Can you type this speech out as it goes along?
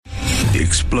the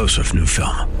explosive new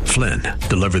film, Flynn,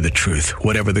 Deliver the Truth,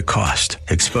 Whatever the Cost,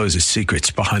 exposes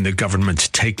secrets behind the government's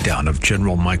takedown of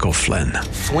General Michael Flynn.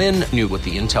 Flynn knew what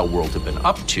the intel world had been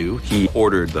up to. He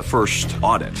ordered the first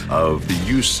audit of the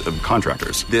use of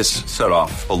contractors. This set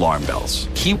off alarm bells.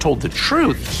 He told the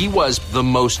truth. He was the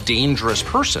most dangerous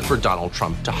person for Donald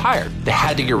Trump to hire. They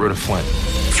had to get rid of Flynn.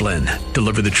 Flynn,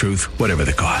 Deliver the Truth, Whatever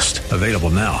the Cost. Available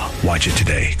now. Watch it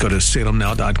today. Go to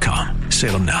salemnow.com.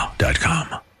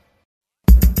 salemnow.com.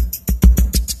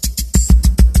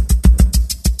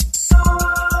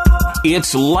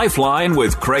 It's Lifeline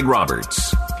with Craig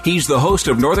Roberts. He's the host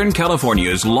of Northern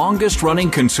California's longest-running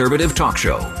conservative talk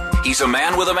show. He's a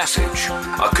man with a message,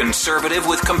 a conservative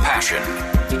with compassion.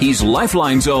 He's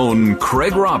Lifeline's own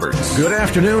Craig Roberts. Good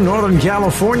afternoon, Northern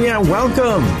California.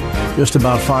 Welcome. Just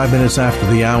about 5 minutes after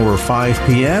the hour, 5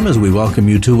 p.m., as we welcome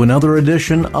you to another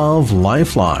edition of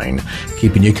Lifeline.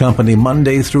 Keeping you company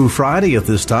Monday through Friday at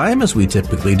this time, as we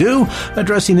typically do,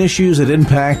 addressing issues that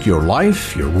impact your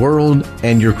life, your world,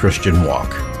 and your Christian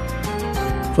walk.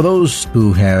 For those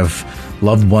who have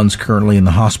loved ones currently in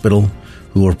the hospital,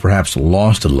 who have perhaps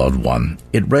lost a loved one,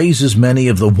 it raises many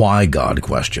of the why God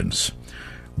questions.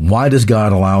 Why does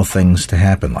God allow things to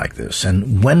happen like this?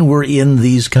 And when we're in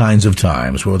these kinds of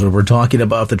times, whether we're talking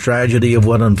about the tragedy of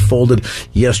what unfolded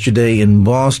yesterday in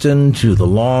Boston, to the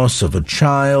loss of a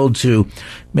child, to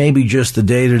maybe just the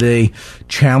day-to-day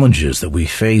challenges that we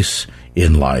face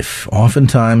in life,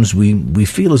 oftentimes we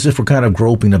feel as if we're kind of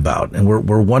groping about, and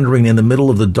we're wondering in the middle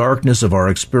of the darkness of our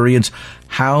experience,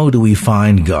 how do we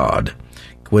find God?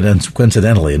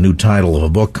 Coincidentally, a new title of a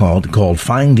book called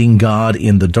Finding God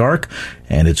in the Dark,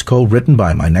 and it's co-written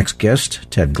by my next guest,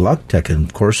 Ted Gluck. Ted,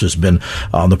 of course, has been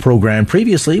on the program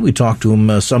previously. We talked to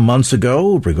him some months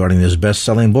ago regarding his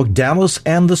best-selling book, Dallas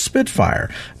and the Spitfire.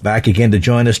 Back again to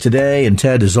join us today, and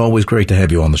Ted, it's always great to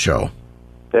have you on the show.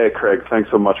 Hey, Craig,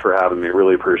 thanks so much for having me.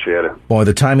 Really appreciate it. Boy,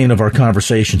 the timing of our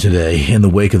conversation today in the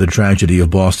wake of the tragedy of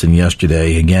Boston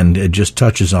yesterday, again, it just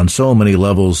touches on so many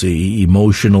levels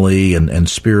emotionally and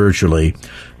spiritually.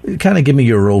 Kind of give me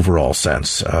your overall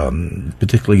sense,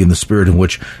 particularly in the spirit in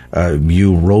which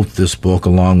you wrote this book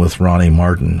along with Ronnie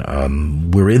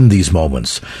Martin. We're in these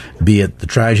moments, be it the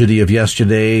tragedy of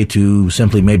yesterday to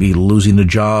simply maybe losing a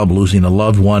job, losing a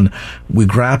loved one. We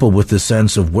grapple with the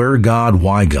sense of where God,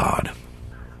 why God?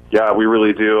 Yeah, we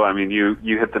really do. I mean, you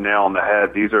hit the nail on the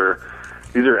head. These are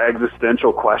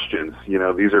existential questions. You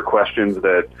know, these are questions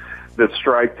that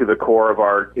strike to the core of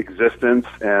our existence,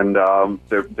 and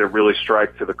they really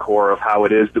strike to the core of how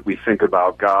it is that we think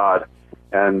about God.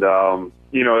 And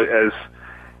you know,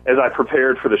 as I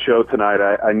prepared for the show tonight,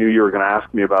 I knew you were going to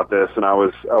ask me about this, and I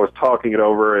was talking it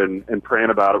over and praying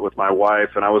about it with my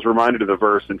wife, and I was reminded of the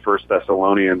verse in 1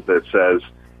 Thessalonians that says,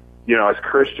 you know, as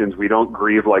Christians, we don't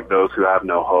grieve like those who have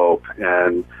no hope.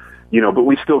 And, you know, but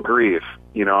we still grieve,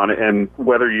 you know, and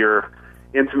whether you're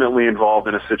intimately involved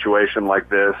in a situation like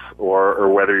this or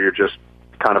whether you're just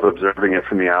kind of observing it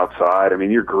from the outside, I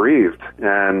mean, you're grieved.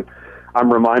 And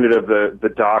I'm reminded of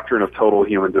the doctrine of total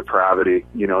human depravity,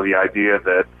 you know, the idea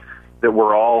that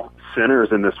we're all sinners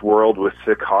in this world with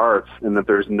sick hearts and that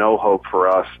there's no hope for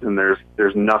us and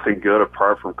there's nothing good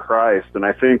apart from Christ. And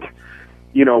I think,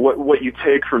 you know, what you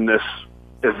take from this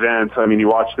event, I mean, you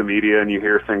watch the media and you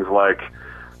hear things like,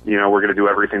 you know, we're going to do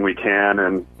everything we can,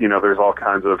 and, you know, there's all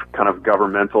kinds of kind of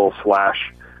governmental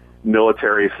 /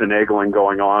 military finagling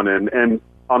going on, and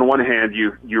on one hand,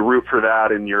 you root for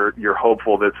that and you're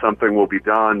hopeful that something will be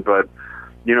done, but,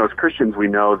 you know, as Christians, we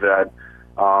know that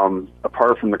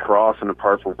apart from the cross and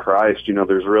apart from Christ, you know,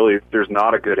 there's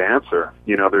not a good answer.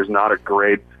 You know, there's not a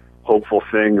great hopeful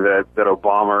thing that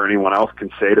Obama or anyone else can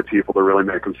say to people to really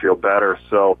make them feel better.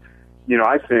 So, you know,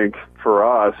 I think for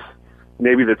us,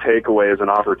 maybe the takeaway is an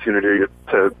opportunity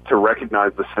to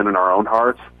recognize the sin in our own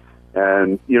hearts.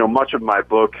 And, you know, much of my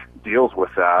book deals with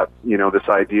that, you know, this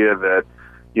idea that,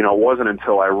 you know, it wasn't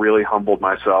until I really humbled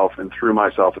myself and threw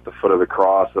myself at the foot of the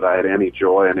cross that I had any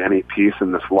joy and any peace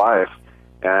in this life.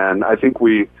 And I think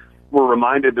we're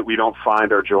reminded that we don't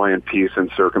find our joy and peace in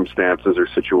circumstances or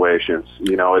situations.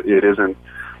 You know, it isn't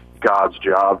God's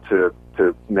job to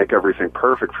make everything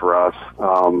perfect for us.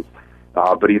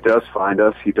 But he does find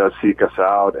us, he does seek us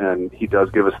out, and he does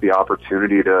give us the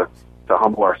opportunity to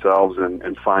humble ourselves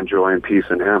and find joy and peace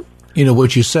in him. You know,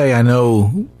 what you say, I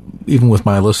know, even with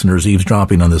my listeners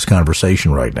eavesdropping on this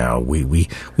conversation right now, we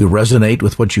resonate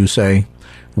with what you say.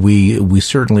 We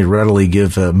certainly readily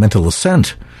give mental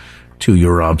assent to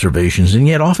your observations. And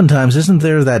yet oftentimes, isn't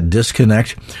there that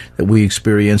disconnect that we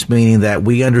experience, meaning that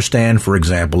we understand, for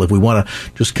example, if we want to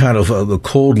just kind of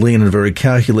coldly in a very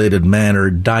calculated manner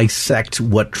dissect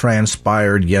what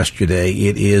transpired yesterday,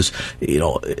 it is,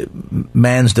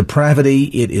 man's depravity,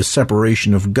 it is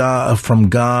separation of God from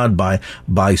God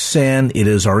by sin, it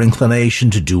is our inclination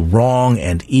to do wrong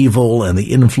and evil and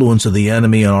the influence of the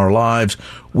enemy in our lives.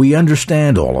 We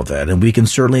understand all of that, and we can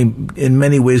certainly, in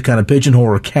many ways, kind of pigeonhole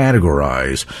or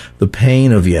categorize the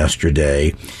pain of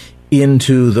yesterday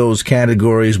into those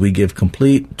categories. We give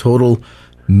complete, total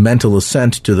mental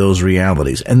assent to those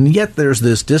realities. And yet there's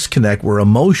this disconnect where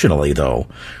emotionally, though,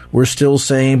 we're still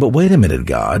saying, but wait a minute,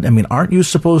 God, I mean, aren't you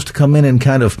supposed to come in and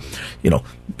kind of,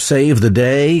 save the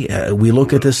day? We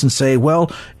look at this and say,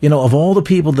 well, of all the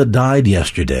people that died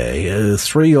yesterday,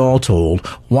 3 all told,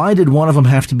 why did one of them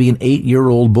have to be an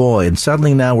 8-year-old boy? And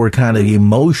suddenly now we're kind of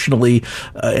emotionally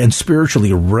and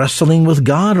spiritually wrestling with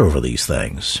God over these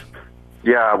things.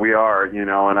 Yeah, we are, and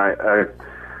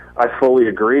I fully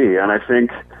agree. And I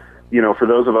think, for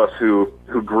those of us who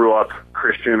grew up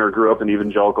Christian or grew up in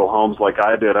evangelical homes like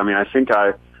I did, I think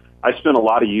I spent a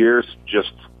lot of years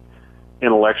just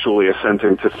intellectually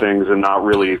assenting to things and not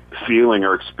really feeling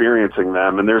or experiencing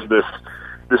them. And there's this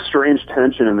strange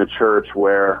tension in the church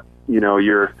where,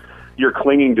 you're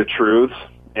clinging to truth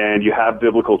and you have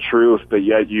biblical truth, but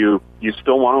yet you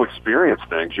still want to experience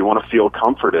things. You want to feel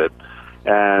comforted.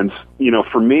 And,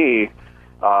 for me,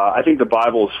 I think the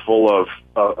Bible is full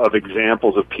of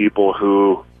examples of people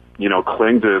who,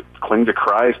 cling to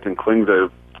Christ and cling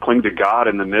to God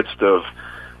in the midst of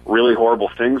really horrible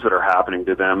things that are happening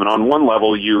to them. And on one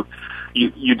level, you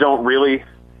don't really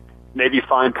maybe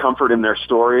find comfort in their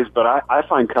stories, but I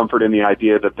find comfort in the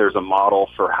idea that there's a model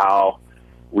for how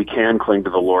we can cling to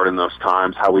the Lord in those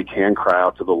times, how we can cry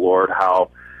out to the Lord,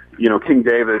 how, King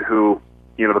David, who,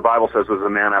 the Bible says was a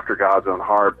man after God's own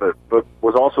heart, but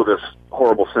was also this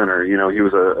horrible sinner. He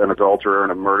was an adulterer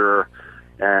and a murderer,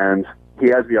 and he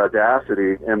has the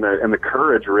audacity and the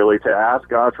courage really to ask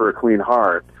God for a clean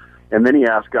heart, and then he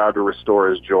asks God to restore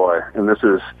his joy. And this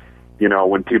is,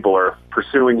 when people are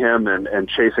pursuing him and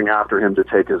chasing after him to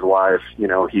take his life, he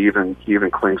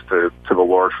even clings to the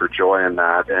Lord for joy in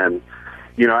that. And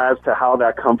as to how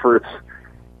that comforts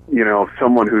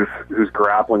someone who's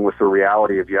grappling with the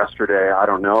reality of yesterday, I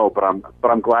don't know, but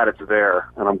I'm glad it's there,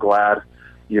 and I'm glad,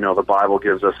 the Bible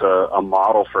gives us a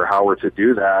model for how we're to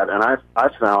do that. And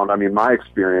I've found, my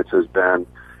experience has been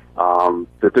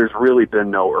that there's really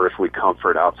been no earthly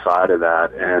comfort outside of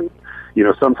that. And,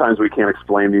 sometimes we can't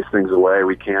explain these things away.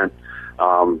 We can't,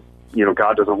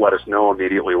 God doesn't let us know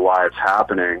immediately why it's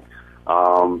happening.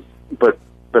 But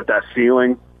that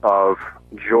feeling of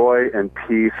joy and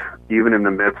peace, even in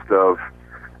the midst of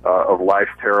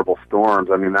life's terrible storms,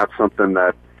 that's something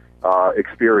that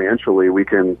experientially we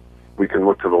can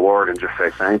look to the Lord and just say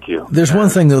thank you. There's one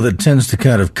thing, though, that tends to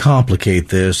kind of complicate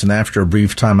this, and after a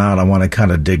brief time out, I want to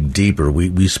kind of dig deeper.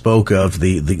 We spoke of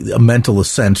the mental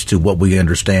assent to what we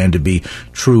understand to be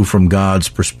true from God's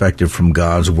perspective, from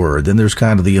God's Word. Then there's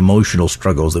kind of the emotional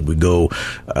struggles that we go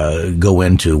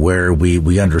into, where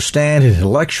we understand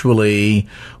intellectually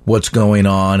what's going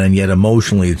on, and yet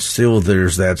emotionally still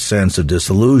there's that sense of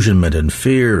disillusionment and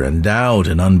fear and doubt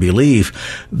and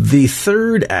unbelief. The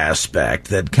third aspect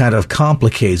that kind of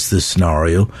complicates this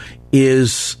scenario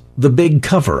is the big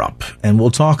cover-up, and we'll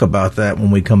talk about that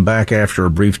when we come back after a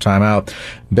brief time out.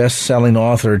 Best-selling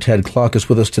author Ted Kluck is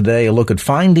with us today. A look at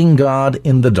Finding God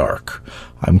in the Dark.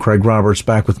 I'm Craig Roberts,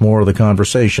 back with more of the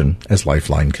conversation as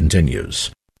Lifeline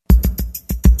continues.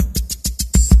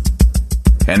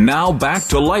 And now back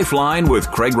to Lifeline with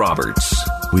Craig Roberts.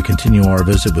 We continue our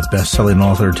visit with best-selling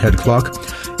author Ted Kluck.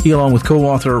 He, along with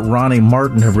co-author Ronnie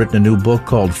Martin, have written a new book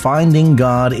called Finding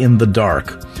God in the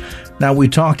Dark. Now, we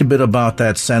talked a bit about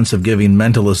that sense of giving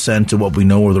mental assent to what we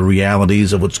know are the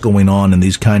realities of what's going on in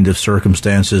these kind of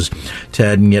circumstances,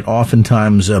 Ted, and yet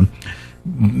oftentimes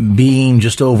being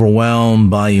just overwhelmed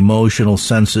by emotional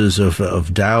senses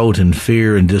of doubt and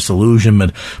fear and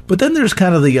disillusionment. But then there's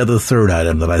kind of the other third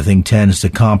item that I think tends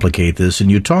to complicate this, and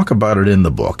you talk about it in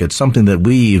the book. It's something that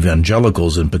we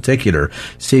evangelicals in particular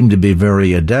seem to be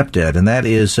very adept at, and that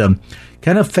is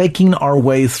kind of faking our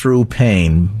way through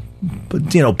pain. But,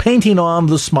 painting on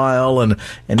the smile and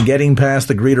getting past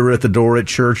the greeter at the door at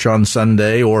church on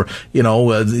Sunday, or,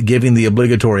 giving the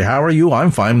obligatory, how are you? I'm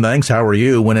fine, thanks. How are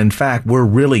you? When in fact, we're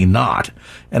really not.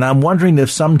 And I'm wondering if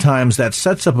sometimes that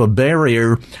sets up a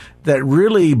barrier that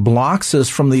really blocks us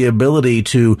from the ability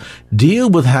to deal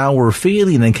with how we're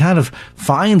feeling and kind of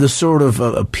find the sort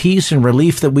of peace and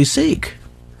relief that we seek.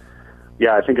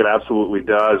 Yeah, I think it absolutely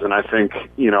does. And I think,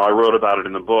 I wrote about it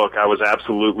in the book. I was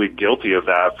absolutely guilty of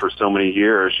that for so many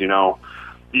years.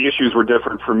 The issues were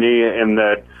different for me in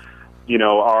that,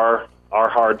 our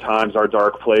hard times, our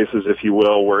dark places, if you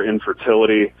will, were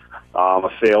infertility, a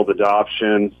failed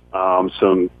adoption,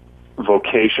 some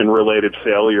vocation-related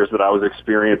failures that I was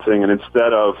experiencing. And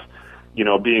instead of,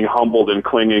 being humbled and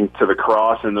clinging to the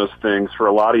cross and those things, for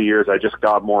a lot of years, I just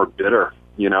got more bitter,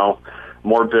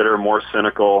 more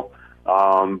cynical.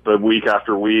 But week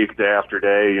after week, day after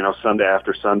day, Sunday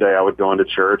after Sunday, I would go into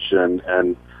church and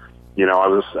I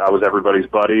was everybody's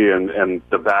buddy and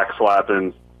the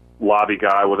backslapping lobby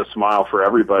guy with a smile for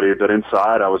everybody. But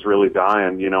inside, I was really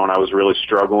dying, and I was really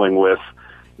struggling with,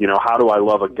 how do I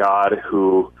love a God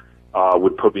who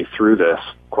would put me through this?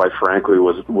 Quite frankly,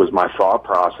 was my thought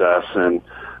process, and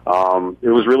it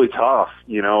was really tough,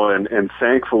 and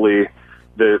thankfully,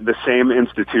 the same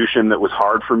institution that was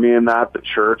hard for me in that, the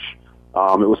church.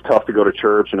 It was tough to go to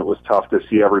church, and it was tough to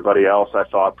see everybody else, I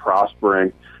thought,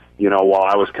 prospering, while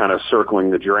I was kind of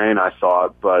circling the drain, I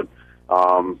thought. But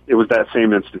it was that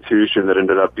same institution that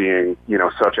ended up being,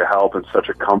 such a help and such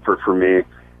a comfort for me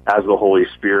as the Holy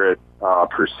Spirit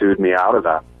pursued me out of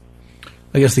that.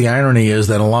 I guess the irony is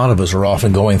that a lot of us are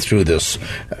often going through this,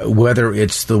 whether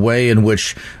it's the way in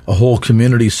which a whole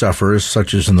community suffers,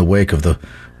 such as in the wake of the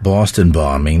Boston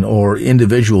bombing, or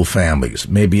individual families.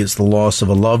 Maybe it's the loss of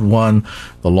a loved one,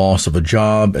 the loss of a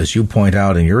job. As you point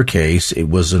out in your case, it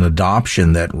was an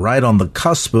adoption that right on the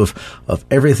cusp of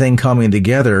everything coming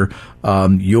together,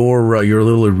 your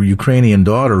little Ukrainian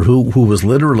daughter, who was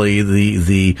literally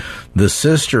the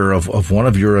sister of one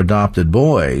of your adopted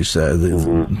boys.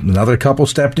 Another couple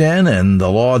stepped in, and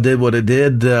the law did what it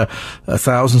did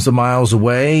thousands of miles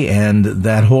away, and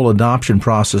that whole adoption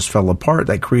process fell apart.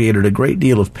 That created a great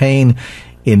deal of pain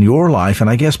in your life. And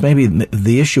I guess maybe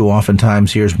the issue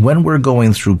oftentimes here is when we're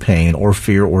going through pain or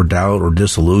fear or doubt or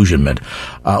disillusionment,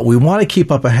 we want to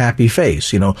keep up a happy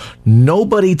face.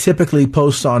 Nobody typically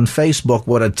posts on Facebook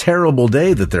what a terrible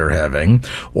day that they're having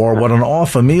or what an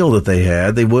awful meal that they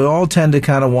had. They will all tend to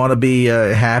kind of want to be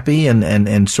happy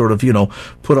and sort of,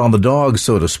 put on the dog,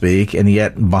 so to speak. And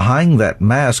yet behind that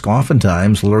mask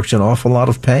oftentimes lurks an awful lot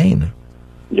of pain.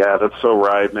 Yeah, that's so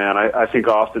right, man. I think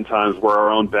oftentimes we're our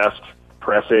own best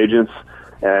press agents.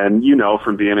 And,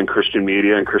 from being in Christian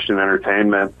media and Christian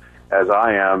entertainment, as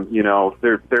I am,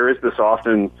 there is this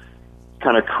often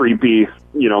kind of creepy,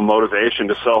 motivation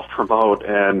to self-promote.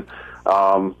 And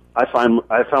I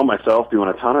found myself doing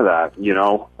a ton of that,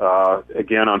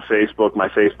 again, on Facebook. My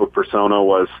Facebook persona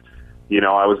was,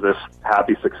 I was this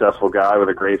happy, successful guy with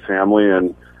a great family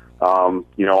and,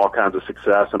 all kinds of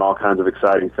success and all kinds of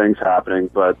exciting things happening.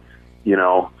 But,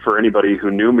 for anybody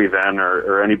who knew me then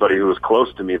or anybody who was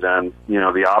close to me then,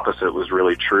 the opposite was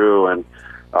really true. And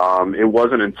it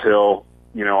wasn't until,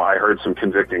 I heard some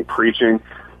convicting preaching.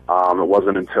 It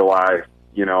wasn't until I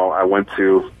went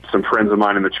to some friends of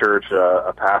mine in the church,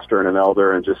 a pastor and an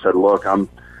elder, and just said, look, I'm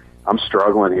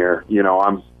struggling here.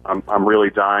 I'm really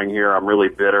dying here. I'm really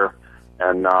bitter,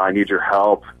 and I need your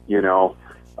help,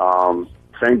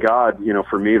 Thank God,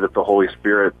 for me that the Holy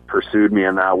Spirit pursued me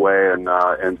in that way and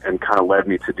kind of led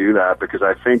me to do that, because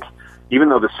I think even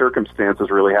though the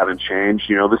circumstances really haven't changed,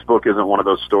 this book isn't one of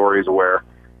those stories where,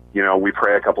 we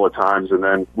pray a couple of times and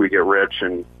then we get rich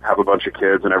and have a bunch of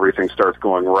kids and everything starts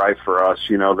going right for us.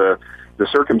 The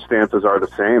circumstances are the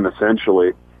same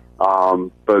essentially.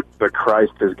 But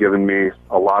Christ has given me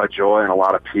a lot of joy and a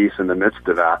lot of peace in the midst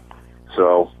of that.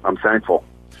 So I'm thankful.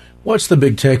 What's the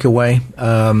big takeaway?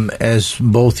 As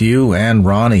both you and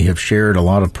Ronnie have shared a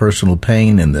lot of personal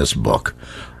pain in this book,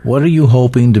 what are you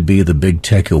hoping to be the big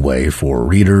takeaway for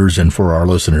readers and for our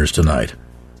listeners tonight?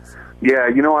 Yeah,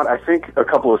 you know what? I think a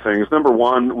couple of things. Number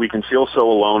one, we can feel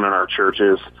so alone in our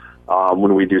churches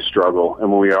when we do struggle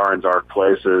and when we are in dark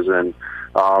places. And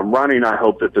Ronnie and I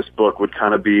hope that this book would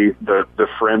kind of be the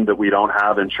friend that we don't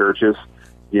have in churches.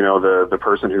 The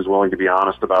person who's willing to be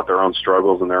honest about their own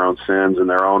struggles and their own sins and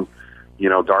their own,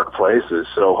 dark places.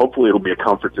 So hopefully it'll be a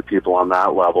comfort to people on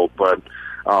that level. But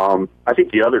I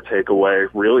think the other takeaway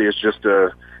really is just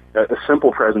a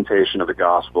simple presentation of the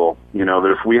gospel,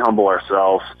 that if we humble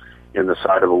ourselves in the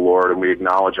sight of the Lord and we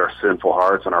acknowledge our sinful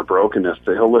hearts and our brokenness,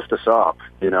 that he'll lift us up,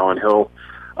 and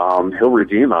he'll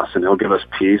redeem us and he'll give us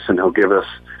peace and he'll give us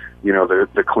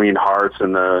the clean hearts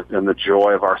and the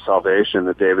joy of our salvation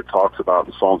that David talks about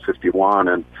in Psalm 51.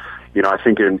 And, I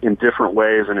think in different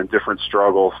ways and in different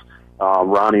struggles,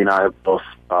 Ronnie and I have both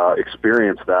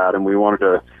experienced that. And we wanted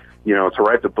to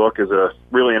write the book as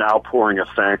really an outpouring of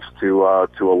thanks to a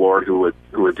Lord who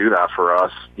would do that for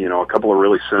us, a couple of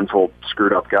really sinful,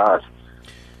 screwed up guys.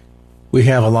 We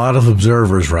have a lot of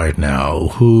observers right now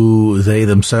who they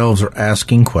themselves are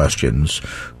asking questions,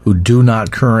 who do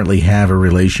not currently have a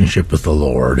relationship with the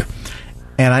Lord.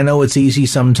 And I know it's easy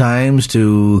sometimes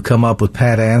to come up with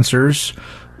pat answers,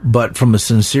 but from a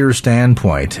sincere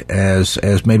standpoint,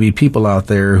 as maybe people out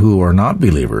there who are not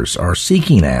believers are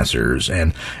seeking answers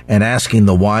and asking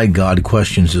the why God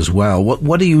questions as well,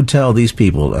 what do you tell these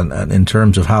people in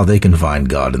terms of how they can find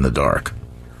God in the dark?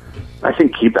 I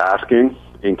think keep asking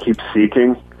and keep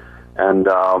seeking, and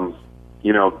the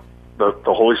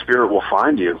Holy Spirit will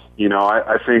find you.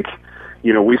 I think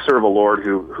we serve a Lord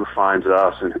who finds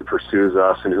us and who pursues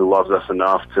us and who loves us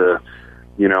enough to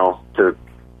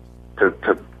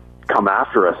come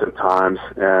after us at times.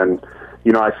 And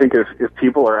I think if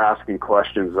people are asking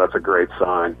questions, that's a great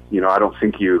sign. I don't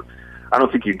think you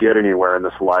get anywhere in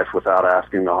this life without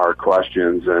asking the hard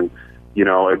questions. And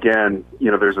again,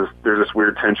 there's this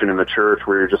weird tension in the church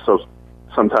where you're just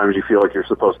sometimes you feel like you're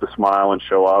supposed to smile and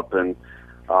show up and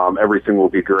everything will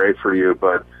be great for you.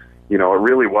 But, it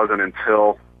really wasn't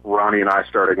until Ronnie and I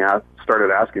started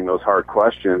asking those hard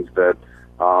questions that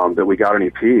we got any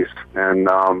peace. And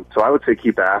so I would say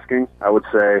keep asking. I would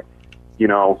say,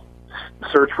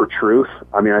 search for truth.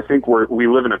 I mean, I think we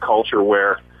live in a culture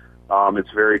where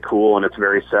it's very cool and it's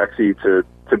very sexy to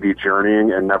be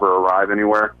journeying and never arrive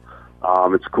anywhere.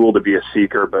 It's cool to be a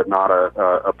seeker, but not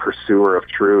a pursuer of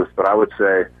truth. But I would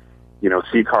say,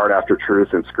 seek hard after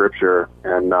truth in Scripture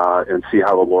and see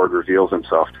how the Lord reveals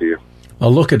Himself to you. A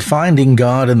look at finding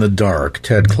God in the dark.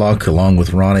 Ted Kluck, along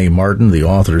with Ronnie Martin, the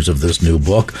authors of this new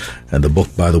book. And the book,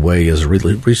 by the way, is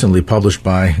recently published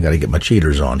by, got to get my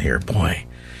cheaters on here, boy.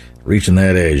 Reaching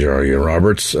that age, are you,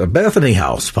 Roberts? Bethany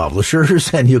House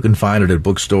Publishers, and you can find it at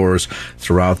bookstores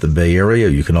throughout the Bay Area.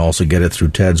 You can also get it through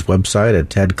Ted's website at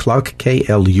tedkluck,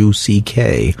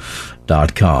 KLUCK.com.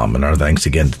 And our thanks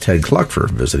again to Ted Kluck for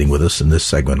visiting with us in this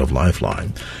segment of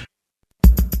Lifeline.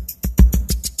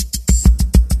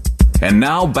 And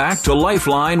now back to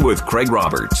Lifeline with Craig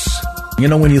Roberts.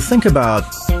 When you think about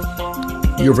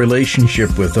your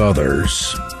relationship with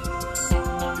others,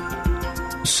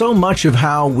 so much of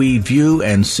how we view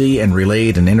and see and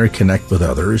relate and interconnect with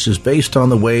others is based on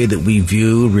the way that we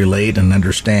view, relate, and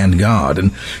understand God.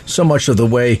 And so much of the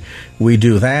way we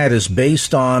do that is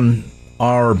based on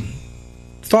our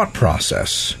thought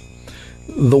process,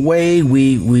 the way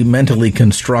we mentally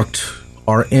construct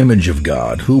our image of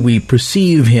God, who we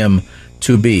perceive Him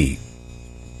to be.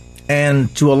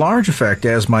 And to a large effect,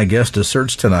 as my guest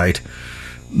asserts tonight,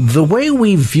 the way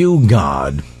we view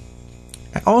God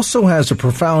also has a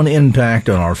profound impact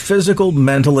on our physical,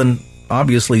 mental, and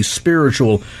obviously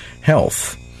spiritual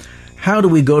health. How do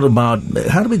we go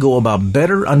about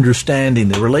better understanding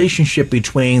the relationship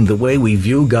between the way we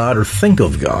view God or think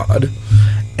of God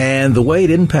and the way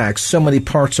it impacts so many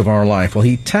parts of our life? Well,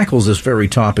 he tackles this very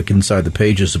topic inside the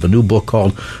pages of a new book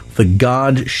called The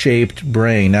God-Shaped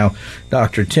Brain. Now,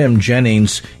 Dr. Tim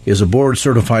Jennings is a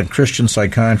board-certified Christian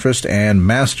psychiatrist and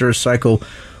master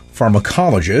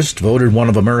psychopharmacologist, voted one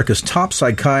of America's top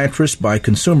psychiatrists by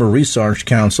Consumer Research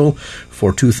Council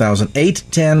for 2008,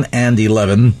 10, and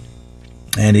 11.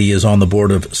 And he is on the board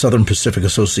of Southern Pacific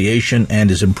Association and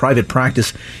is in private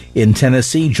practice in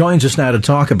Tennessee. Joins us now to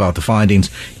talk about the findings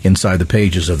inside the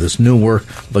pages of this new work,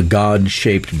 The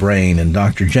God-Shaped Brain. And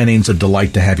Dr. Jennings, a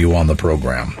delight to have you on the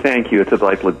program. Thank you. It's a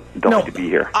delight to be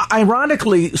here.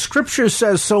 Ironically, Scripture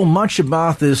says so much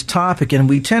about this topic, and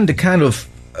we tend to kind of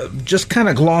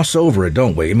gloss over it,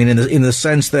 don't we? I mean, in the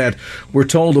sense that we're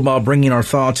told about bringing our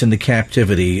thoughts into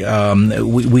captivity.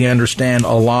 We understand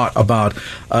a lot about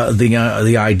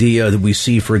the idea that we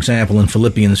see, for example, in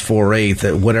Philippians 4:8,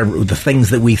 that whatever the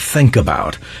things that we think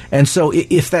about. And so,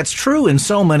 if that's true in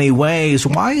so many ways,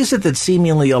 why is it that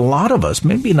seemingly a lot of us,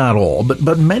 maybe not all,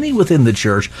 but many within the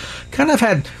church, kind of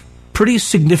had pretty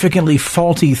significantly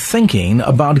faulty thinking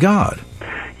about God?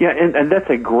 Yeah, and that's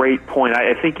a great point.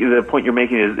 I think the point you're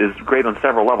making is great on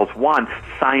several levels. One,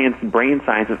 science, brain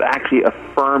science, is actually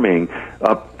affirming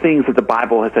things that the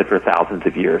Bible has said for thousands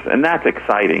of years. And that's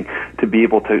exciting to be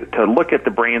able to look at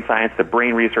the brain science, the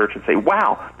brain research, and say,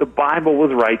 wow, the Bible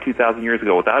was right 2,000 years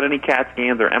ago. Without any CAT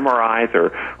scans or MRIs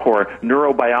or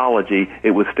neurobiology,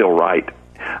 it was still right.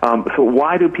 So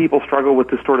why do people struggle with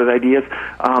distorted ideas?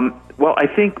 Well, I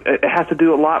think it has to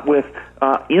do a lot with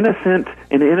innocent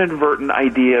and inadvertent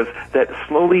ideas that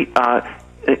slowly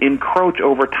encroach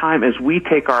over time as we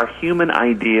take our human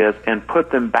ideas and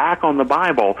put them back on the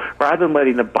Bible rather than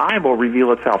letting the Bible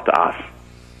reveal itself to us.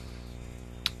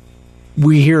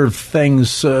 We hear things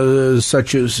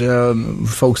such as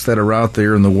folks that are out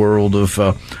there in the world of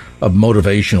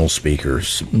motivational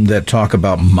speakers that talk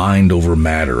about mind over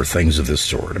matter, things of this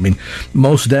sort. I mean,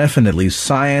 most definitely,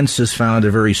 science has found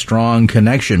a very strong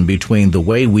connection between the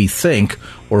way we think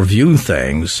or view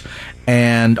things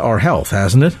and our health,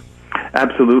 hasn't it?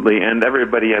 Absolutely, and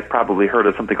everybody has probably heard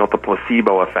of something called the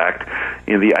placebo effect.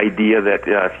 You know, the idea that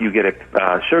if you get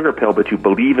a sugar pill, but you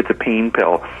believe it's a pain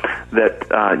pill,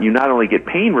 that you not only get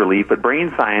pain relief, but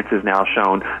brain science has now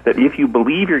shown that if you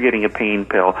believe you're getting a pain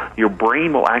pill, your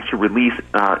brain will actually release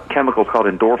chemicals called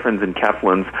endorphins and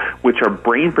enkephalins, which are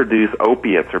brain-produced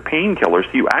opiates or painkillers.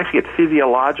 So you actually get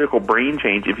physiological brain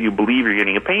change if you believe you're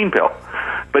getting a pain pill.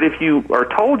 But if you are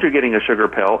told you're getting a sugar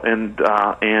pill and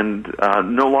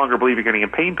no longer believe you're getting a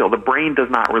pain pill, the brain does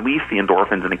not release the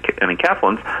endorphins and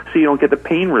enkephalins, so you don't get the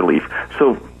pain relief.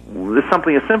 So it's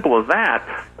something as simple as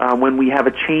that. When we have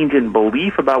a change in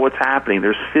belief about what's happening,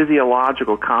 there's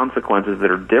physiological consequences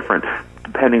that are different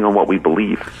depending on what we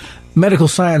believe. Medical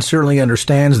science certainly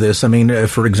understands this. I mean,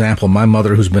 for example, my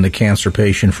mother, who's been a cancer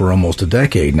patient for almost a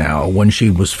decade now, when she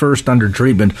was first under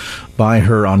treatment by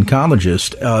her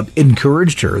oncologist,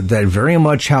 encouraged her that very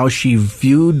much how she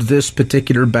viewed this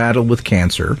particular battle with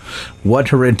cancer, what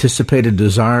her anticipated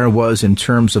desire was in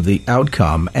terms of the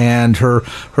outcome, and her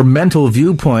mental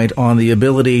viewpoint on the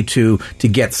ability to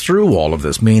get through all of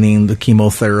this, meaning the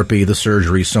chemotherapy, the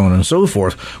surgery, so on and so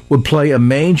forth, would play a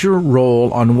major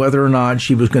role on whether or not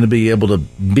she was going to be able to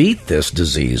beat this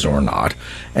disease or not.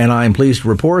 And I'm pleased to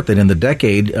report that in the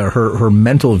decade, her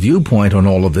mental viewpoint on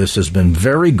all of this has been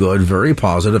very good, very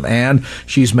positive, and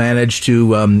she's managed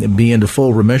to be into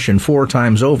full remission 4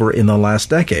 times over in the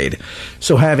last decade.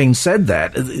 So having said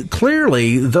that,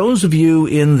 clearly those of you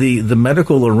in the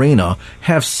medical arena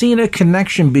have seen a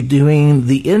connection between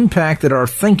the impact that our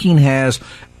thinking has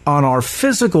on our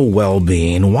physical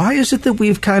well-being. Why is it that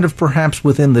we've kind of perhaps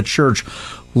within the church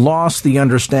lost the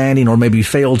understanding, or maybe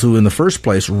failed to in the first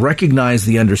place, recognize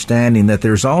the understanding that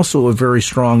there's also a very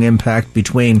strong impact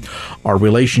between our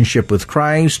relationship with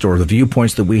Christ or the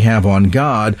viewpoints that we have on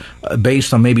God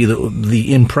based on maybe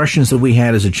the impressions that we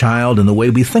had as a child and the way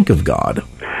we think of God?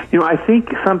 You know, I think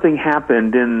something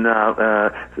happened in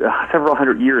several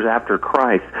hundred years after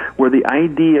Christ where the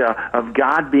idea of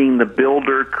God being the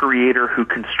builder, creator, who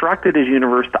constructed his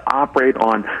universe to operate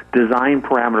on design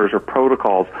parameters or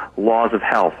protocols, laws of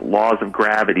health, laws of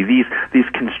gravity, these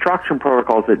construction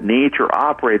protocols that nature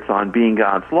operates on being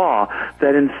God's law,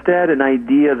 that instead an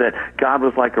idea that God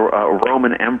was like a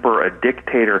Roman emperor, a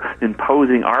dictator,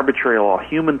 imposing arbitrary law,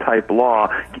 human-type law,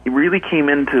 really came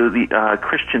into the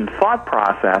Christian thought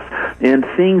process. And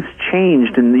things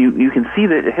changed, and you can see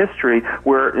the history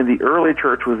where in the early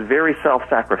church was very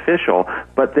self-sacrificial,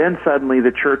 but then suddenly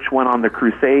the church went on the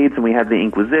Crusades, and we had the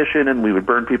Inquisition, and we would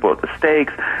burn people at the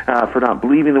stakes for not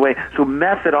believing the way. So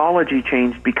methodology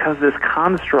changed because this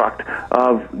construct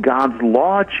of God's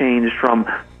law changed from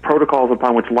protocols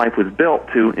upon which life was built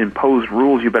to imposed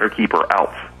rules you better keep or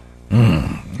else.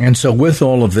 And so with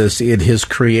all of this, it has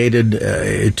created,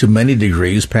 to many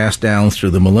degrees, passed down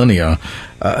through the millennia,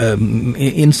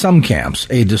 in some camps,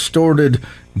 a distorted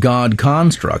God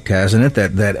construct, hasn't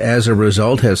it? That as a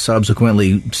result has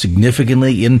subsequently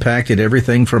significantly impacted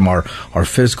everything from our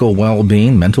physical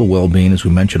well-being, mental well-being, as we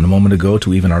mentioned a moment ago,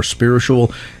 to even our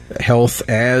spiritual health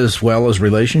as well as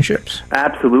relationships?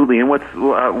 Absolutely. And what's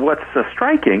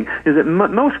striking is that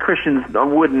most Christians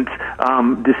wouldn't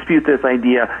dispute this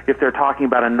idea if they're talking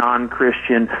about a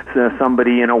non-Christian,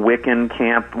 somebody in a Wiccan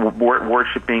camp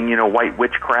worshiping, white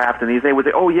witchcraft, and they would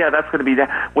say, oh yeah, that's going to be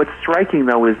that. What's striking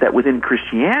though is that within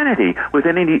Christianity,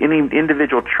 within any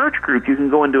individual church group, you can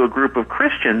go into a group of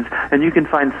Christians and you can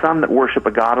find some that worship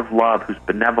a God of love who's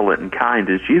benevolent and kind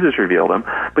as Jesus revealed him,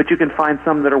 but you can find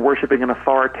some that are worshiping an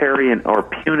authoritarian or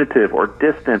punitive or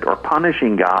distant or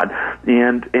punishing God,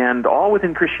 and all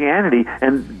within Christianity.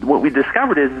 And what we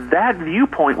discovered is that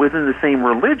viewpoint within the same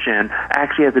religion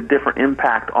actually has a different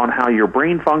impact on how your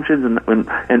brain functions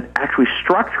and actually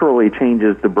structurally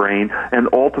changes the brain and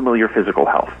ultimately your physical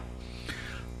health.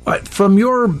 From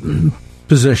your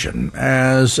position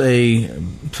as a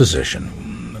physician,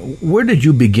 where did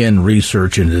you begin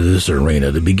research into this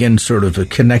arena to begin sort of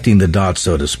connecting the dots,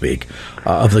 so to speak,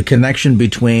 of the connection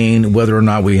between whether or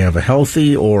not we have a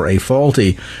healthy or a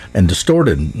faulty and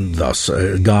distorted, thus,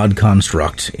 God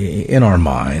construct in our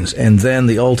minds, and then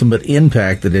the ultimate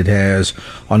impact that it has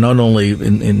on not only,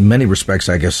 in many respects,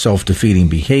 I guess, self-defeating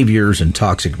behaviors and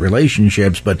toxic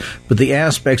relationships, but the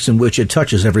aspects in which it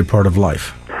touches every part of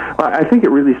life? Well, I think it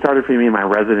really started for me in my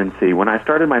residency. When I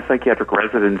started my psychiatric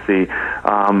residency,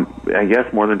 I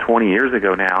guess more than 20 years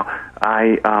ago now,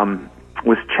 I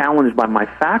was challenged by my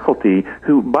faculty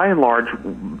who, by and large,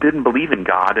 didn't believe in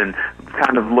God and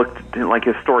kind of looked like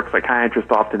historic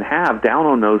psychiatrists often have, down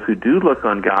on those who do look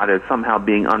on God as somehow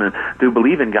being do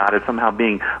believe in God as somehow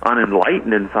being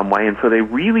unenlightened in some way. And so they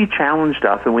really challenged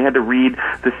us, and we had to read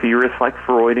the theorists like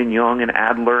Freud and Jung and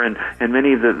Adler and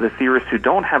many of the theorists who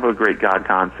don't have a great God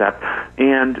concept.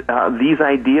 And these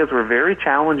ideas were very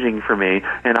challenging for me,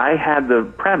 and I had the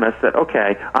premise that,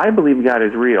 okay, I believe God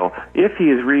is real. If he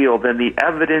is real, then the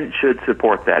evidence should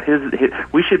support that.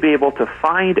 We should be able to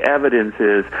find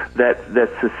evidences that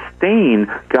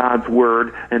sustain God's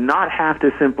word and not have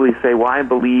to simply say, well, I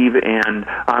believe, and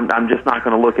I'm just not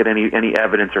going to look at any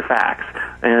evidence or facts.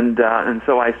 And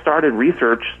so I started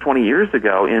research 20 years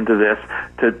ago into this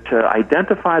to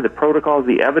identify the protocols,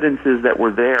 the evidences that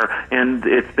were there, and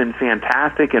it's been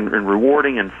fantastic and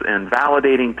rewarding and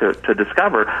validating to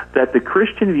discover that the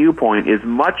Christian viewpoint is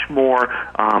much more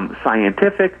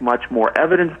scientific, much more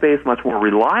evidence-based, much more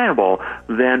reliable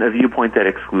than a viewpoint that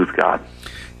excludes God.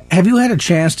 Have you had a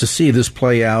chance to see this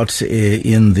play out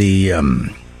in the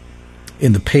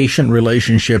patient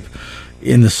relationship,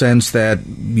 in the sense that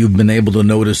you've been able to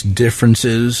notice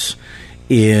differences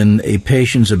in a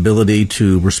patient's ability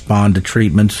to respond to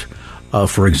treatment?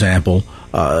 For example,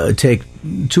 take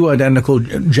two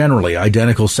generally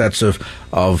identical sets of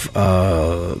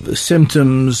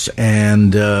symptoms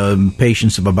and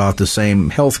patients of about the same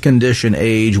health condition,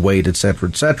 age, weight,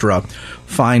 etc.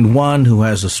 Find one who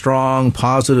has a strong,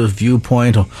 positive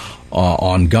viewpoint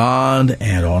on God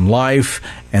and on life,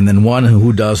 and then one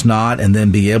who does not, and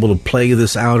then be able to play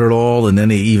this out at all in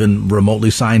any even remotely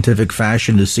scientific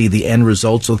fashion to see the end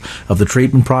results of the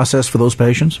treatment process for those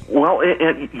patients? Well,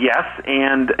 yes,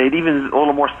 and it even is a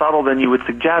little more subtle than you would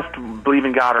suggest, believe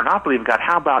in God or not believe in God.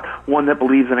 How about one that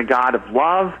believes in a God of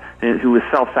love, who is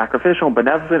self-sacrificial and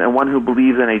benevolent, and one who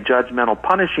believes in a judgmental,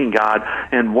 punishing God,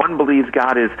 and one believes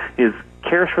God is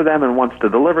cares for them and wants to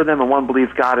deliver them, and one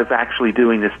believes God is actually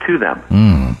doing this to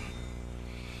them.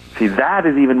 See, that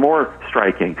is even more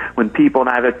striking. When people, and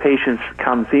I've had patients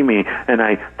come see me, and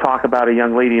I talk about a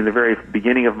young lady in the very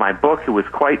beginning of my book who was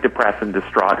quite depressed and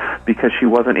distraught because she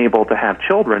wasn't able to have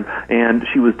children, and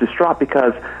she was distraught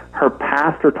because her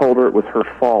pastor told her it was her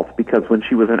fault, because when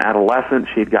she was an adolescent,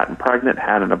 she had gotten pregnant,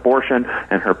 had an abortion,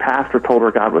 and her pastor told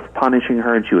her God was punishing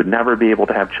her and she would never be able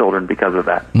to have children because of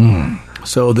that.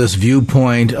 So this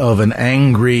viewpoint of an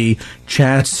angry,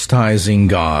 chastising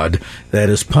God that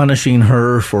is punishing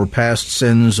her for past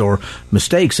sins or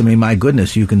mistakes, I mean, my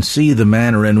goodness, you can see the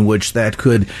manner in which that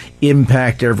could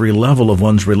impact every level of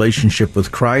one's relationship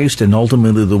with Christ and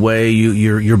ultimately the way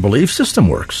your belief system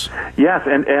works. Yes,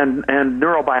 and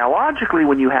neurobiologically,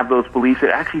 when you have those beliefs,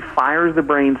 it actually fires the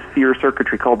brain's fear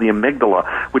circuitry called the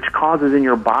amygdala, which causes in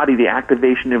your body the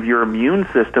activation of your immune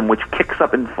system, which kicks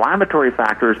up inflammatory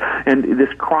factors. And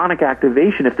this chronic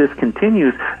activation, if this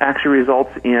continues, actually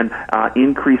results in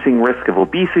increasing risk of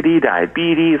obesity,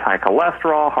 diabetes, high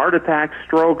cholesterol, heart attacks,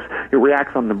 strokes. It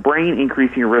reacts on the brain,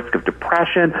 increasing your risk of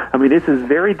depression. I mean, this is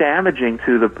very damaging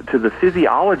to the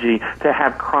physiology to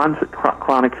have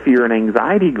chronic fear and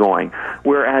anxiety going.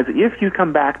 Whereas if you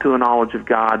come back to a knowledge of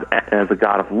God as a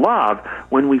God of love,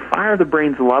 when we fire the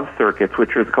brain's love circuits,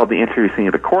 which is called the anterior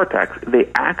cingulate cortex, they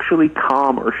actually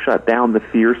calm or shut down the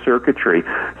fear circuitry.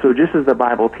 So just as the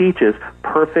Bible teaches,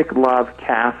 perfect love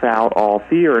casts out all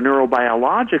fear.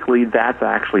 Neurobiologically, that's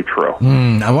actually true.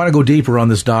 I want to go deeper on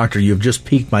this, Doctor. You've just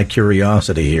piqued my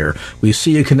curiosity here. We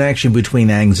see a connection between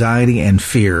anxiety and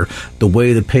fear, the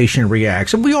way the patient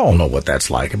reacts, and we all know what that's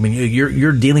like. I mean,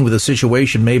 you're dealing with a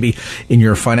situation maybe in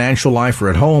your financial life or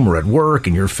at home or at work,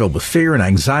 and you're filled with fear and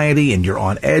anxiety, and you're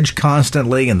on edge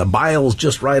constantly, and the bile's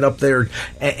just right up there,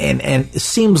 and it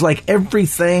seems like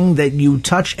everything that you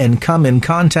touch and come in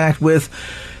contact with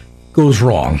goes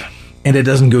wrong, and it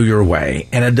doesn't go your way,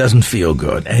 and it doesn't feel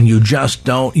good, and you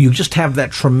just have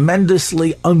that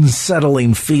tremendously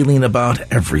unsettling feeling about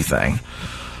everything.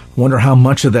 Wonder how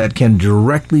much of that can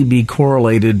directly be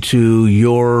correlated to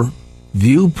your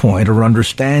viewpoint or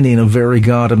understanding of very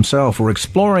God himself. We're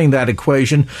exploring that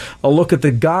equation, a look at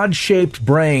the God-shaped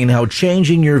brain, how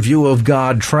changing your view of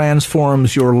God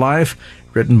transforms your life,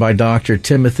 written by Dr.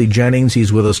 Timothy Jennings.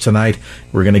 He's with us tonight.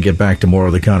 We're going to get back to more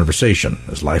of the conversation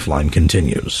as Lifeline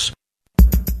continues.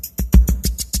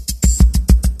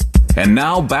 And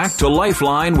now back to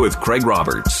Lifeline with Craig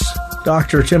Roberts.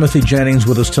 Dr. Timothy Jennings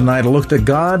with us tonight. A look at the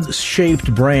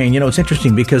God-shaped brain. You know, it's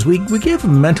interesting because we gave a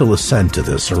mental assent to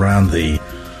this around the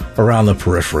around the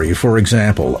periphery. For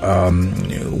example,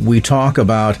 we talk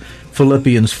about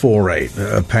Philippians 4:8,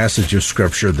 a passage of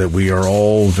Scripture that we are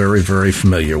all very, very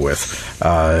familiar with.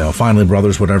 Finally,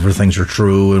 brothers, whatever things are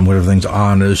true and whatever things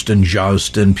honest and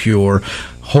just and pure,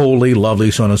 holy, lovely,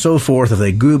 so on and so forth, if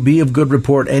they be of good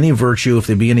report, any virtue, if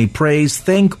there be any praise,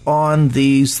 think on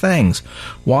these things.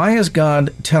 Why is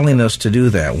God telling us to do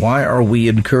that? Why are we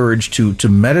encouraged to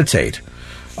meditate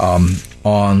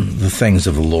on the things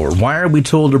of the Lord? Why are we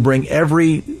told to bring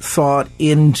every thought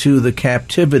into the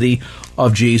captivity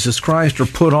of Jesus Christ, or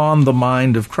put on the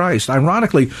mind of Christ?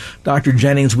 Ironically, Dr.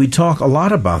 Jennings, we talk a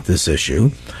lot about this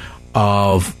issue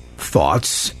of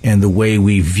thoughts and the way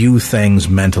we view things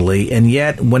mentally, and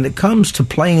yet when it comes to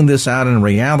playing this out in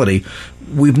reality,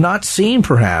 we've not seen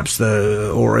perhaps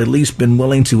or at least been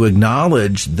willing to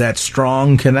acknowledge that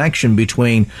strong connection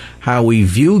between how we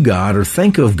view God or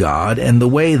think of God and the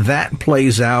way that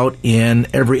plays out in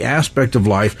every aspect of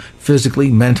life,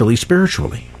 physically, mentally,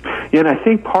 spiritually. Yeah, and I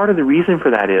think part of the reason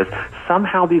for that is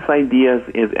somehow these ideas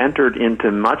is entered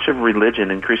into much of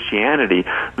religion and Christianity,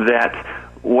 that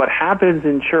what happens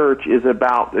in church is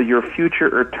about your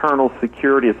future eternal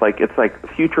security. It's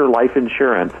like future life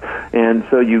insurance. And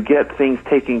so you get things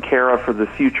taken care of for the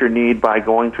future need by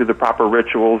going through the proper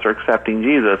rituals or accepting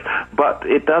Jesus, but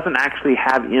it doesn't actually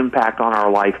have impact on our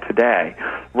life today.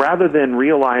 Rather than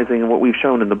realizing what we've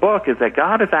shown in the book is that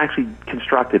God has actually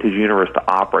constructed his universe to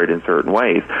operate in certain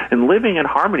ways. And living in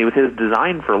harmony with his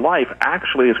design for life,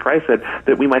 actually, as Christ said,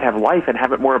 that we might have life and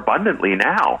have it more abundantly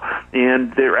now.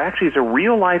 And there actually is a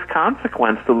real life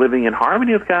consequence to living in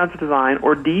harmony with God's design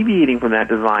or deviating from that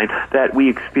design that we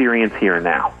experience here and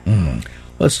now.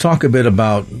 Let's talk a bit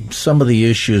about some of the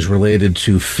issues related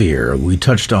to fear. We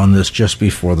touched on this just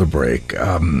before the break.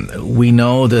 We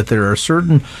know that there are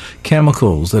certain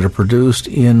chemicals that are produced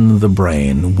in the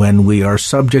brain when we are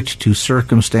subject to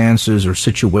circumstances or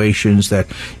situations that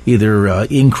either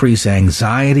increase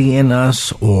anxiety in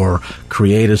us or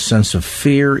create a sense of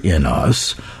fear in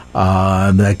us.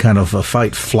 That kind of a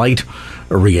fight-flight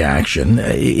reaction.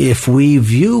 If we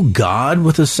view God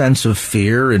with a sense of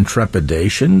fear and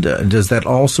trepidation, does that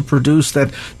also produce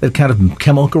that kind of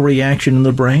chemical reaction in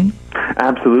the brain?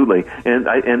 Absolutely,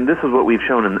 and this is what we've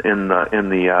shown in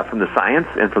the from the science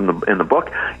and in the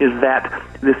book, is that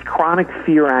this chronic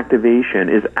fear activation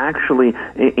is actually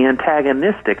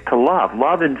antagonistic to love.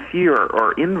 Love and fear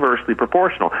are inversely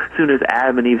proportional. As soon as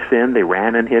Adam and Eve sinned, they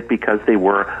ran and hid because they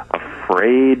were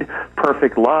afraid.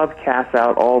 Perfect love casts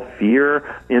out all fear,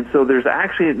 and so there's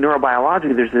actually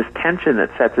neurobiologically there's this tension that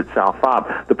sets itself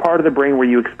up. The part of the brain where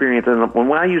you experience, and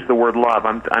when I use the word love,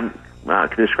 I'm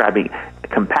describing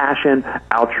compassion,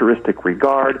 altruistic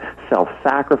regard,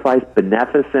 self-sacrifice,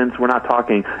 beneficence. We're not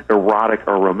talking erotic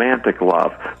or romantic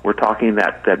love. We're talking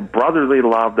that brotherly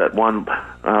love that one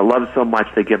loves so much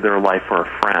they give their life for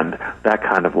a friend, that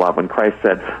kind of love. When Christ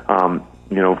said,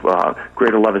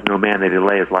 greater love is no man that he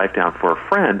lay his life down for a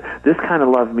friend, this kind of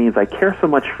love means I care so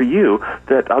much for you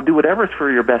that I'll do whatever is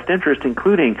for your best interest,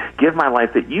 including give my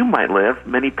life that you might live.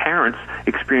 Many parents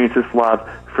experience this love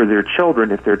for their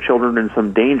children. If their children are in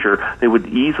some danger, they would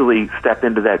easily step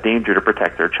into that danger to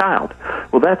protect their child.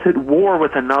 Well, that's at war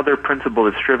with another principle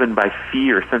that's driven by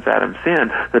fear since Adam's sin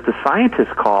that the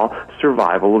scientists call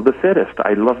survival of the fittest.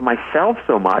 I love myself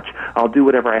so much, I'll do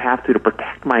whatever I have to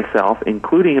protect myself,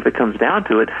 including, if it comes down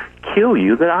to it, kill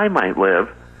you that I might live.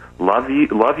 Love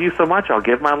you so much, I'll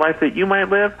give my life that you might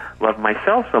live. Love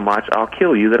myself so much, I'll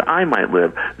kill you that I might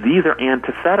live. These are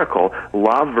antithetical,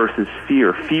 love versus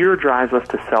fear. Fear drives us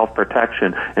to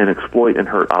self-protection and exploit and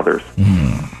hurt others.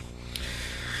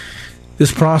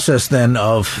 This process, then,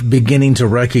 of beginning to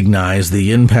recognize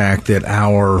the impact that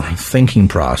our thinking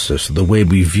process, the way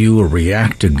we view or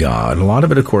react to God, a lot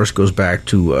of it, of course, goes back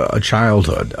to a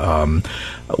childhood.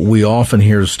 We often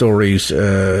hear stories,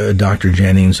 Dr.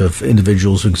 Jennings, of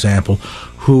individuals, for example,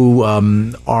 who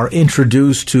are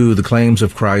introduced to the claims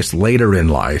of Christ later in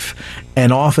life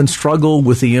and often struggle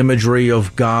with the imagery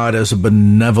of God as a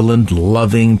benevolent,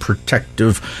 loving,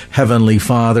 protective Heavenly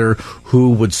Father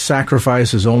who would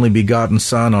sacrifice His only begotten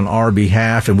Son on our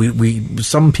behalf. And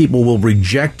some people will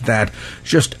reject that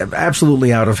just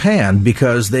absolutely out of hand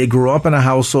because they grew up in a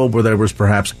household where there was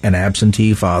perhaps an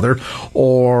absentee father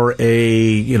or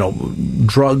a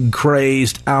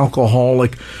drug-crazed,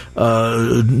 alcoholic,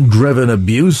 driven,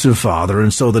 abusive father.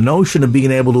 And so the notion of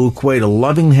being able to equate a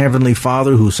loving Heavenly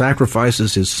Father who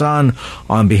sacrifices His Son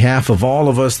on behalf of all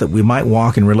of us that we might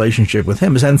walk in relationship with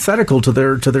Him is antithetical to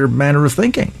their manner of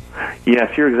thinking.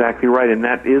 Yes, you're exactly right, and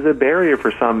that is a barrier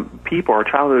for some people. Our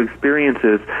childhood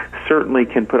experiences certainly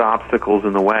can put obstacles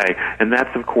in the way, and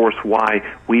that's, of course, why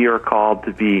we are called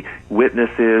to be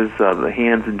witnesses, the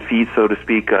hands and feet, so to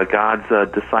speak,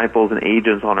 God's disciples and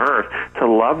agents on earth, to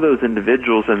love those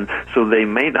individuals, and so they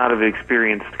may not have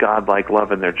experienced God-like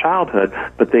love in their childhood,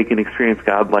 but they can experience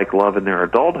God-like love in their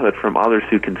adulthood from others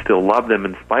who can still love them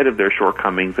in spite of their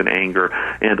shortcomings and anger,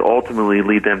 and ultimately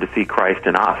lead them to see Christ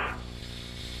in us.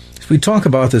 We talk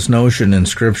about this notion in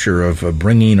Scripture of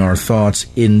bringing our thoughts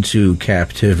into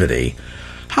captivity.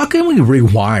 How can we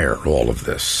rewire all of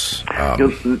this?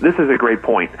 This is a great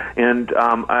point, and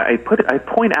I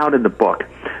point out in the book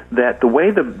that the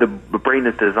way the brain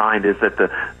is designed is that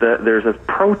there's a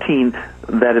protein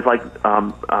that is like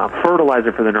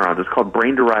fertilizer for the neurons. It's called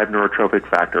brain-derived neurotrophic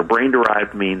factor.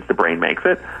 Brain-derived means the brain makes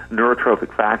it.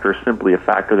 Neurotrophic factor is simply a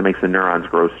factor that makes the neurons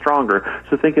grow stronger.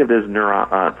 So think of it as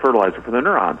fertilizer for the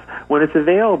neurons. When it's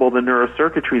available, the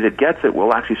neurocircuitry that gets it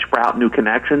will actually sprout new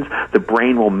connections. The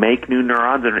brain will make new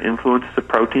neurons and influence the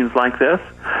proteins like this.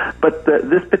 But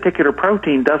this particular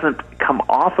protein doesn't come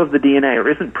off of the DNA or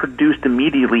isn't produced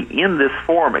immediately in this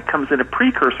form. It comes in a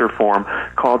precursor form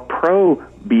called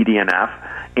pro-BDNF,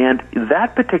 and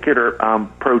that particular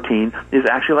protein is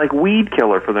actually like weed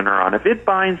killer for the neuron. If it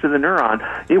binds to the neuron,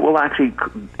 it will actually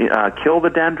kill the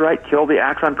dendrite, kill the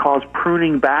axon, cause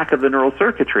pruning back of the neural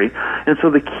circuitry. And so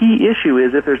the key issue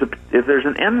is if there's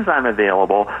an enzyme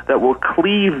available that will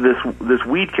cleave this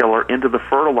weed killer into the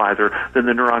fertilizer, then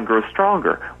the neuron grows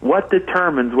stronger. What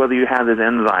determines whether you have this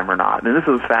enzyme or not? And this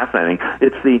is fascinating.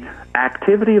 It's the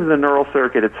activity of the neural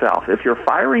circuit itself. If you're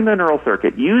firing the neural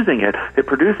circuit, using it, it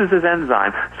produces this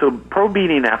enzyme. So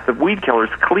pro-BDNF, the weed killer,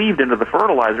 is cleaved into the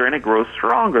fertilizer and it grows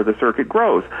stronger. The circuit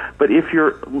grows. But if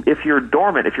you're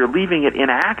dormant, if you're leaving it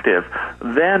inactive,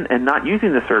 then and not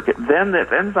using the circuit, then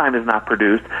that enzyme is not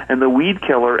produced, and the weed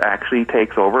killer actually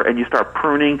takes over, and you start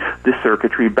pruning the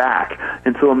circuitry back.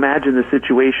 And so imagine the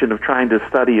situation of trying to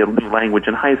study a new language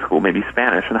in high school, maybe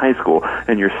Spanish in high school,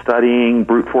 and you're studying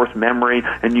brute force memory,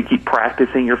 and you keep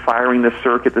practicing, you're firing this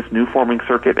circuit, this new forming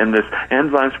circuit, and this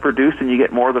enzyme's produced, and you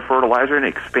get more of the fertilizer, and it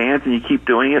expands, and you keep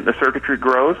doing it, and the circuitry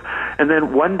grows. And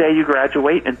then one day you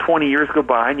graduate, and 20 years go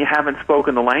by, and you haven't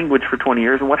spoken the language for 20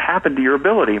 years, and what happened to your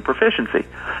ability and proficiency?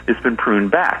 It's been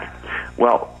pruned back.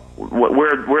 Well,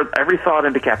 where every thought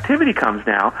into captivity comes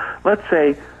now, let's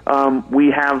say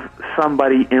we have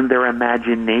somebody in their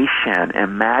imagination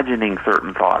imagining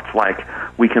certain thoughts, like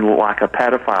we can lock a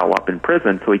pedophile up in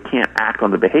prison so he can't act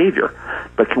on the behavior.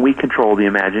 But can we control the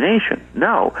imagination?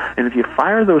 No. And if you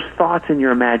fire those thoughts in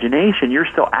your imagination, you're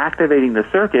still activating the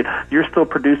circuit, you're still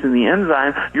producing the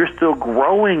enzyme, you're still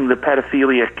growing the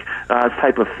pedophilic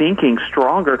type of thinking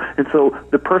stronger, and so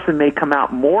the person may come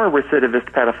out more recidivist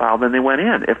pedophile than they went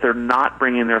in if they're not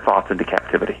bringing their thoughts into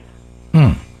captivity.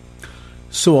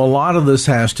 So a lot of this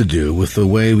has to do with the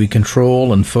way we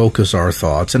control and focus our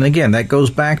thoughts. And again, that goes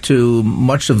back to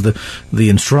much of the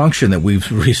instruction that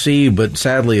we've received, but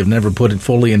sadly have never put it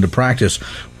fully into practice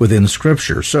within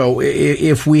Scripture. So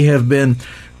if we have been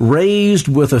raised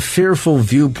with a fearful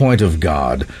viewpoint of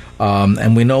God,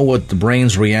 and we know what the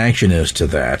brain's reaction is to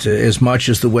that, as much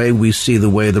as the way we see the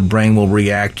way the brain will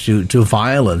react to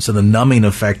violence and the numbing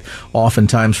effect,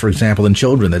 oftentimes, for example, in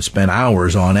children that spend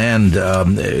hours on end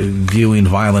viewing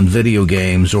violent video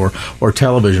games or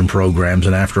television programs,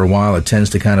 and after a while it tends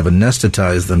to kind of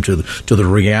anesthetize them to the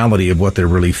reality of what they're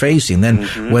really facing.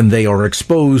 Then when they are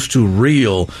exposed to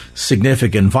real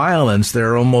significant violence,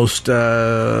 they're almost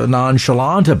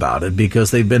nonchalant about it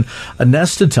because they've been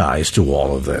anesthetized to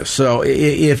all of this. So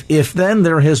if then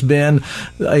there has been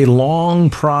a long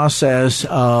process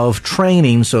of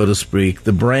training, so to speak,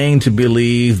 the brain to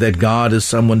believe that God is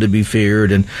someone to be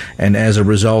feared, and as a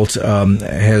result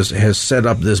has set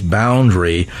up this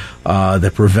boundary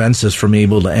that prevents us from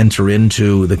able to enter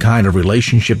into the kind of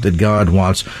relationship that God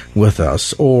wants with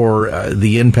us, or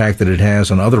the impact that it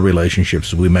has on other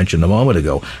relationships, as we mentioned a moment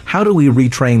ago. How do we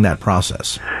retrain that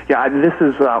process? Yeah, this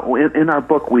is in our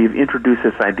book. We've introduced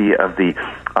this idea of the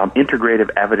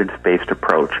integrative evidence-based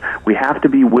approach. We have to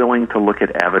be willing to look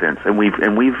at evidence, and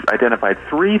we've identified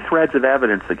 3 threads of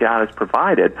evidence that God has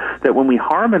provided, that when we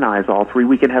harmonize all 3,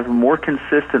 we can have a more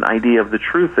consistent idea of the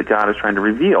truth that God is trying to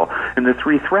reveal. And the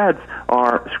 3 threads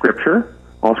are Scripture,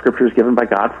 All Scripture is given by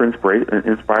God for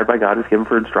inspired by God, is given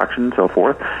for instruction and so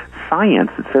forth. Science,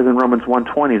 it says in Romans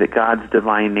 1:20 that God's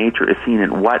divine nature is seen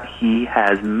in what He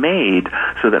has made,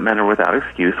 so that men are without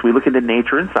excuse. We look into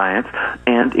nature and science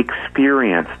and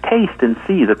experience, taste and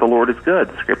see that the Lord is good.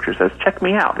 The Scripture says, check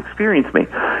me out, experience me.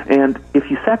 And if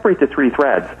you separate the three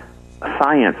threads,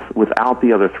 science without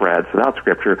the other threads, without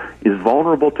Scripture, is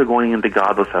vulnerable to going into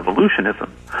godless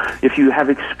evolutionism. If you have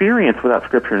experience without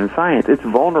Scripture and science, it's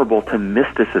vulnerable to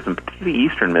mysticism, particularly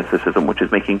Eastern mysticism, which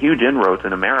is making huge inroads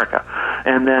in America.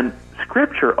 And then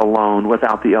Scripture alone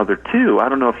without the other two, I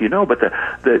don't know if you know, but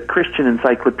the Christian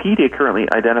Encyclopedia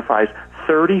currently identifies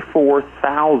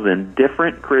 34,000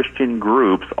 different Christian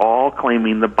groups, all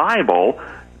claiming the Bible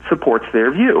supports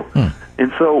their view.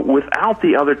 And so without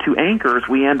the other two anchors,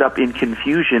 we end up in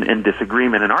confusion and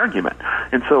disagreement and argument.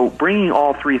 And so bringing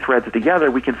all three threads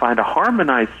together, we can find a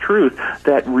harmonized truth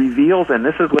that reveals, and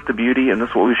this is what the beauty, and this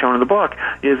is what we've shown in the book,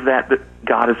 is that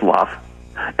God is love.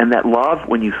 And that love,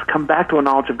 when you come back to a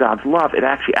knowledge of God's love, it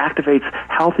actually activates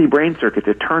healthy brain circuits.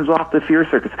 It turns off the fear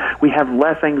circuits. We have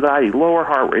less anxiety, lower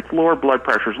heart rates, lower blood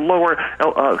pressures, lower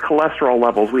cholesterol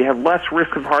levels. We have less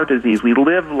risk of heart disease. We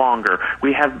live longer.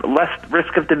 We have less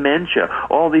risk of dementia.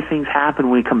 All these things happen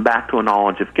when we come back to a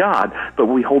knowledge of God. But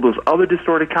when we hold those other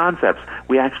distorted concepts,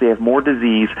 we actually have more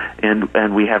disease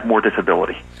and we have more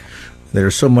disability.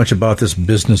 There's so much about this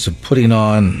business of putting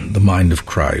on the mind of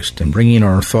Christ and bringing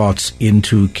our thoughts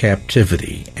into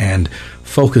captivity and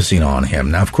focusing on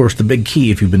Him. Now, of course, the big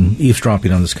key, if you've been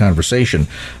eavesdropping on this conversation,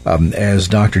 as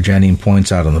Dr. Jennings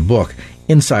points out in the book,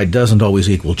 insight doesn't always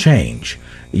equal change.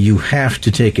 You have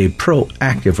to take a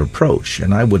proactive approach,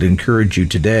 and I would encourage you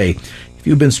today, if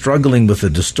you've been struggling with a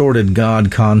distorted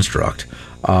God construct,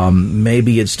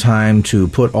 maybe it's time to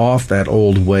put off that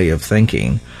old way of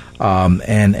thinking,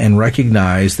 and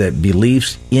recognize that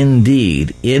beliefs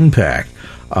indeed impact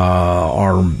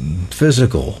our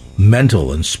physical,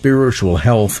 mental, and spiritual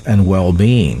health and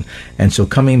well-being. And so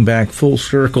coming back full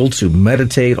circle to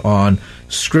meditate on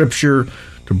Scripture,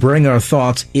 to bring our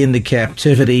thoughts into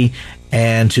captivity,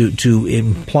 and to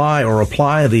imply or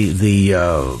apply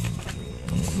the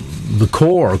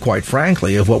core, quite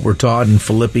frankly, of what we're taught in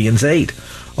Philippians 8.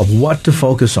 Of what to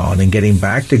focus on and getting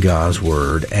back to God's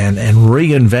Word and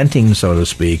reinventing, so to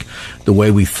speak, the way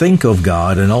we think of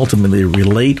God and ultimately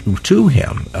relate to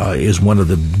Him is one of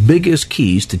the biggest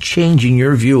keys to changing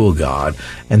your view of God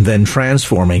and then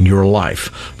transforming your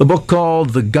life. The book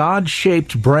called The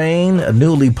God-Shaped Brain,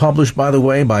 newly published, by the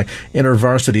way, by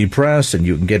InterVarsity Press, and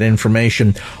you can get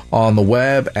information on the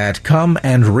web at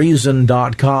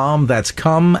comeandreason.com. That's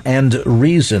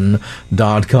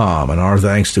comeandreason.com. And our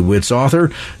thanks to its author,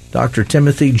 Dr.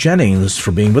 Timothy Jennings,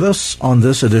 for being with us on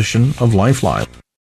this edition of Lifeline.